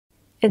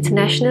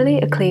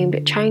Internationally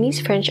acclaimed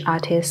Chinese-French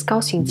artist Gao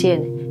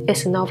Xingjian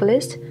is a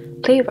novelist,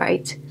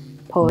 playwright,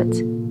 poet,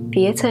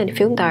 theatre and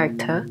film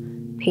director,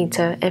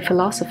 painter, and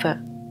philosopher.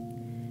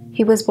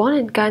 He was born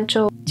in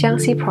Ganzhou,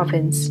 Jiangxi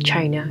Province,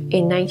 China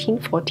in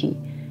 1940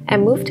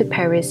 and moved to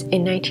Paris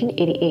in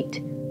 1988.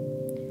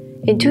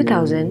 In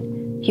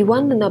 2000, he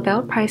won the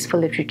Nobel Prize for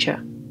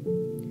Literature.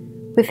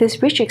 With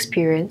his rich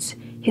experience,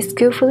 he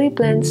skillfully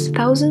blends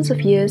thousands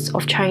of years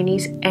of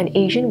Chinese and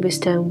Asian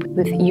wisdom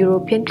with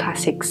European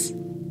classics.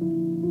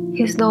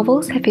 His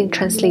novels have been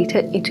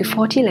translated into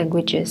 40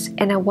 languages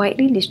and are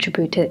widely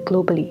distributed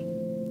globally.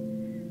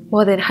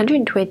 More than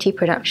 120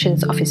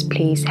 productions of his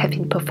plays have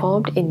been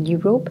performed in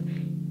Europe,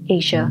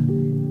 Asia,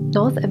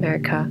 North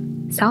America,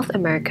 South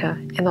America,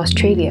 and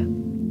Australia.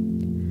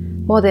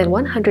 More than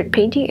 100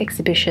 painting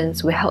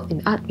exhibitions were held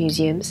in art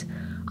museums,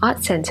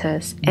 art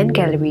centers, and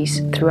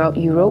galleries throughout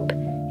Europe,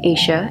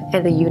 Asia,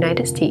 and the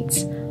United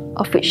States,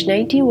 of which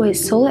 90 were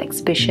his solo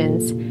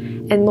exhibitions,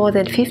 and more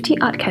than 50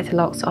 art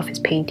catalogues of his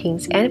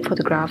paintings and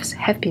photographs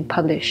have been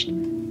published.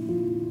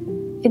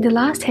 In the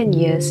last 10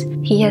 years,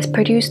 he has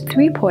produced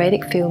 3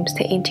 poetic films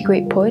that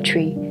integrate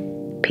poetry,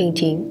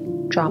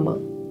 painting, drama,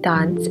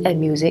 dance, and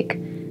music,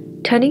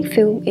 turning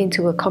film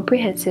into a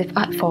comprehensive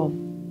art form.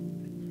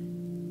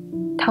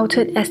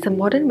 Touted as the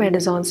modern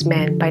Renaissance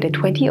man by the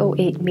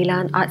 2008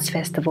 Milan Arts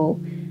Festival,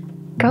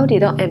 Gao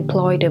did not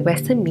employ the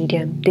Western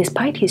medium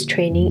despite his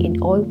training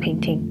in oil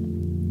painting.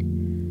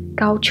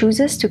 Gao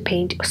chooses to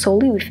paint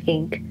solely with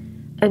ink,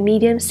 a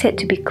medium said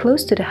to be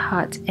close to the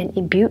heart and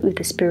imbued with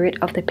the spirit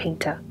of the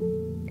painter.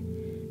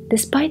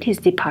 Despite his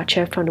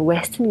departure from the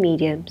Western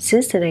medium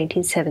since the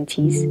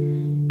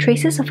 1970s,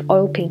 traces of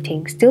oil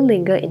painting still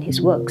linger in his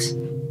works.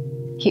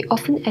 He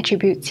often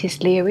attributes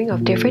his layering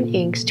of different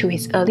inks to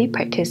his early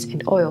practice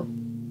in oil.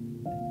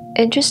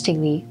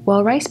 Interestingly,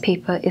 while rice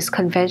paper is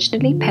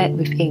conventionally paired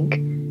with ink,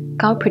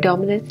 Gao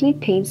predominantly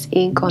paints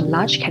ink on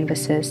large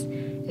canvases,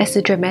 as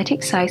the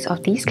dramatic size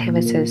of these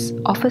canvases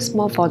offers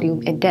more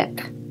volume and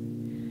depth.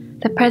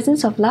 The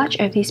presence of large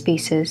empty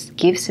spaces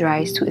gives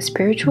rise to a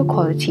spiritual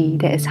quality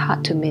that is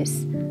hard to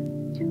miss.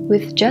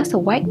 With just a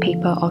white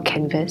paper or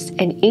canvas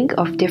and ink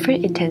of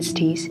different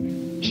intensities,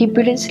 he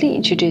brilliantly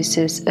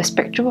introduces a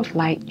spectrum of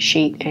light,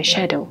 shade, and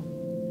shadow.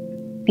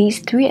 These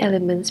 3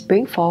 elements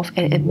bring forth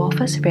an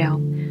amorphous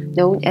realm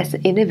known as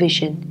the inner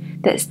vision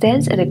that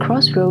stands at the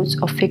crossroads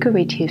of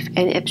figurative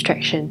and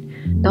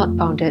abstraction, not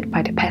bounded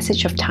by the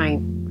passage of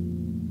time.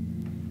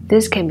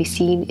 This can be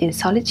seen in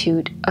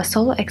Solitude, a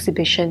solo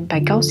exhibition by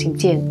Gao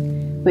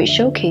Xingjian, which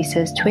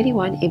showcases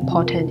 21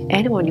 important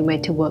and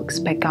monumental works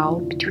by Gao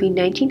between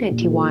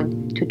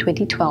 1991 to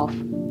 2012.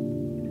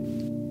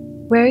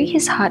 Wearing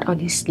his heart on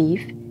his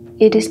sleeve,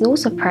 it is no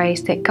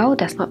surprise that Gao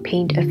does not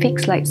paint a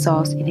fixed light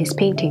source in his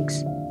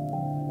paintings.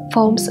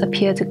 Forms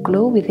appear to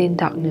glow within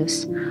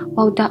darkness,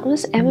 while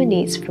darkness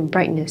emanates from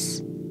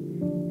brightness.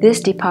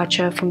 This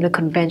departure from the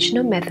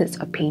conventional methods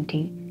of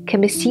painting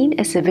can be seen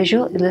as a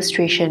visual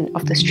illustration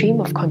of the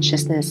stream of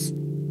consciousness,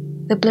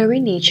 the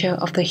blurry nature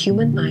of the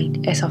human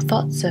mind as our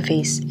thoughts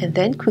surface and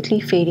then quickly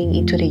fading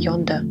into the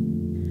yonder,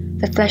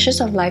 the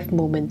flashes of life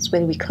moments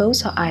when we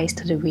close our eyes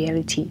to the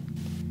reality.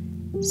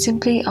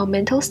 Simply our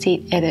mental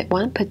state at that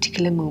one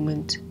particular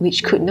moment,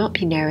 which could not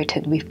be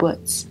narrated with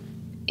words.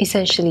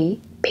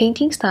 Essentially,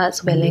 painting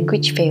starts where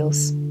language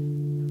fails.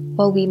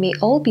 While we may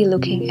all be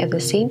looking at the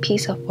same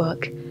piece of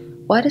work,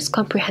 what is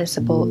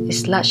comprehensible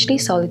is largely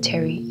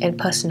solitary and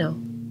personal.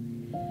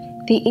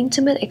 The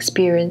intimate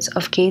experience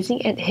of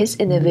gazing at his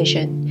inner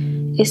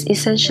vision is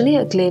essentially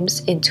a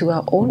glimpse into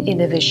our own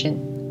inner vision.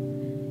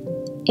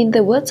 In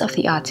the words of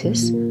the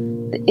artist,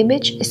 the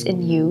image is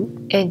in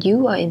you and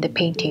you are in the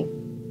painting.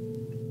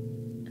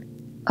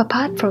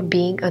 Apart from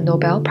being a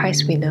Nobel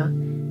Prize winner,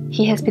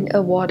 he has been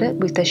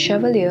awarded with the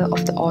Chevalier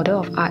of the Order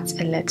of Arts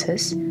and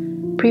Letters,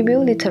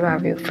 Premio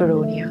Literario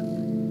Feronia,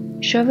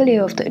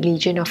 Chevalier of the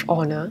Legion of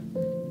Honor,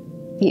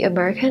 the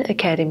American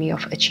Academy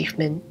of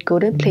Achievement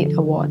Golden Plate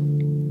Award,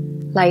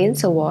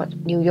 Lions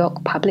Award, New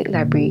York Public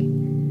Library,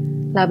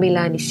 La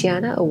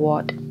Milanesiana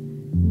Award,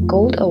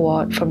 Gold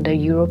Award from the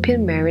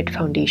European Merit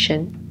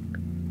Foundation,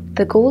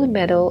 the Gold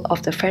Medal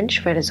of the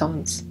French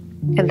Renaissance,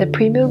 and the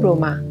Premio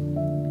Roma.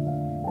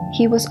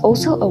 He was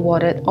also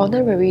awarded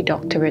honorary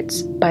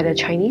doctorates by the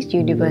Chinese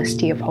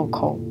University of Hong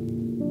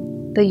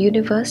Kong, the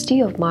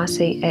University of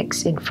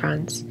Marseille-Aix in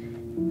France,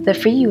 the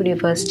Free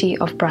University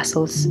of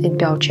Brussels in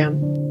Belgium,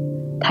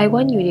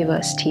 Taiwan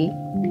University,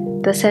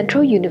 the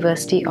Central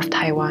University of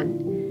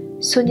Taiwan,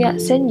 Sun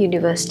Yat-sen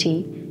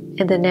University,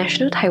 and the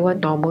National Taiwan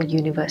Normal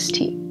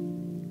University.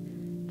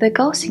 The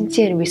Gao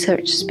Xingjian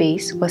Research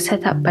Space was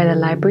set up by the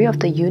Library of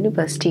the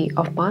University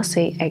of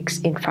Marseille-Aix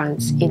in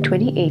France in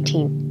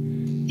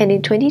 2018, and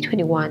in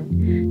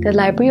 2021, the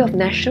Library of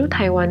National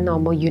Taiwan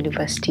Normal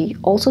University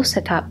also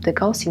set up the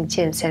Gao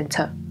Xingjian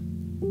Center.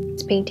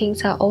 His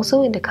paintings are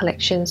also in the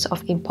collections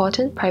of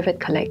important private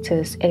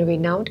collectors and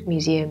renowned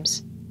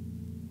museums.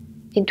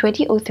 In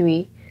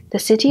 2003, the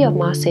city of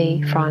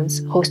Marseille, France,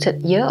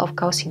 hosted Year of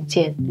Gao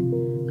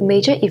Xingjian, a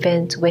major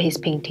event where his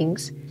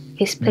paintings,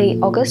 his play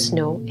August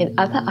Snow and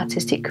other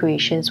artistic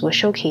creations were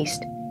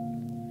showcased.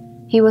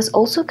 He was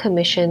also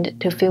commissioned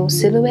to film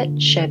Silhouette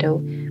Shadow,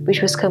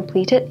 which was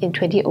completed in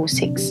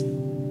 2006.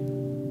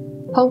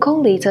 Hong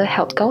Kong later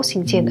held Gao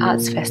Xingjian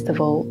Arts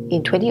Festival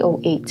in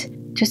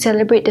 2008 to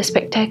celebrate the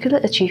spectacular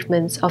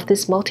achievements of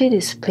this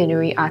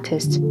multidisciplinary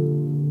artist.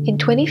 In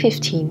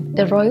 2015,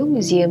 the Royal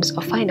Museums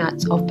of Fine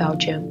Arts of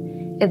Belgium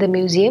and the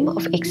Museum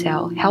of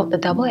Excel held a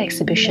double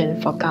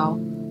exhibition for Gao.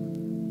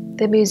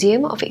 The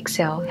Museum of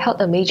Excel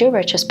held a major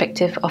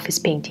retrospective of his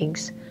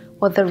paintings,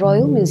 while the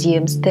Royal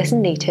Museums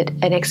designated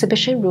an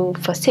exhibition room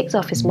for 6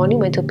 of his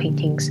monumental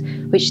paintings,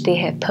 which they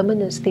had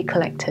permanently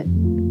collected.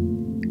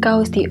 Gao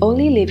is the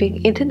only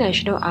living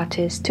international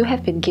artist to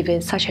have been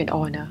given such an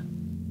honor.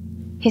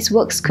 His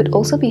works could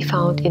also be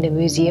found in the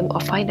Museum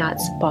of Fine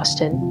Arts,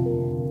 Boston,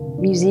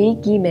 Musée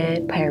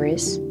Guimet,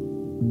 Paris,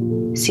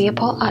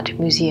 Singapore Art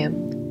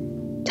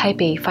Museum,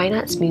 Taipei Fine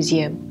Arts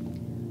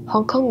Museum,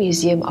 Hong Kong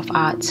Museum of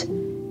Art,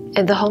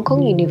 and the Hong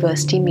Kong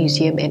University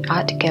Museum and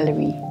Art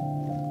Gallery.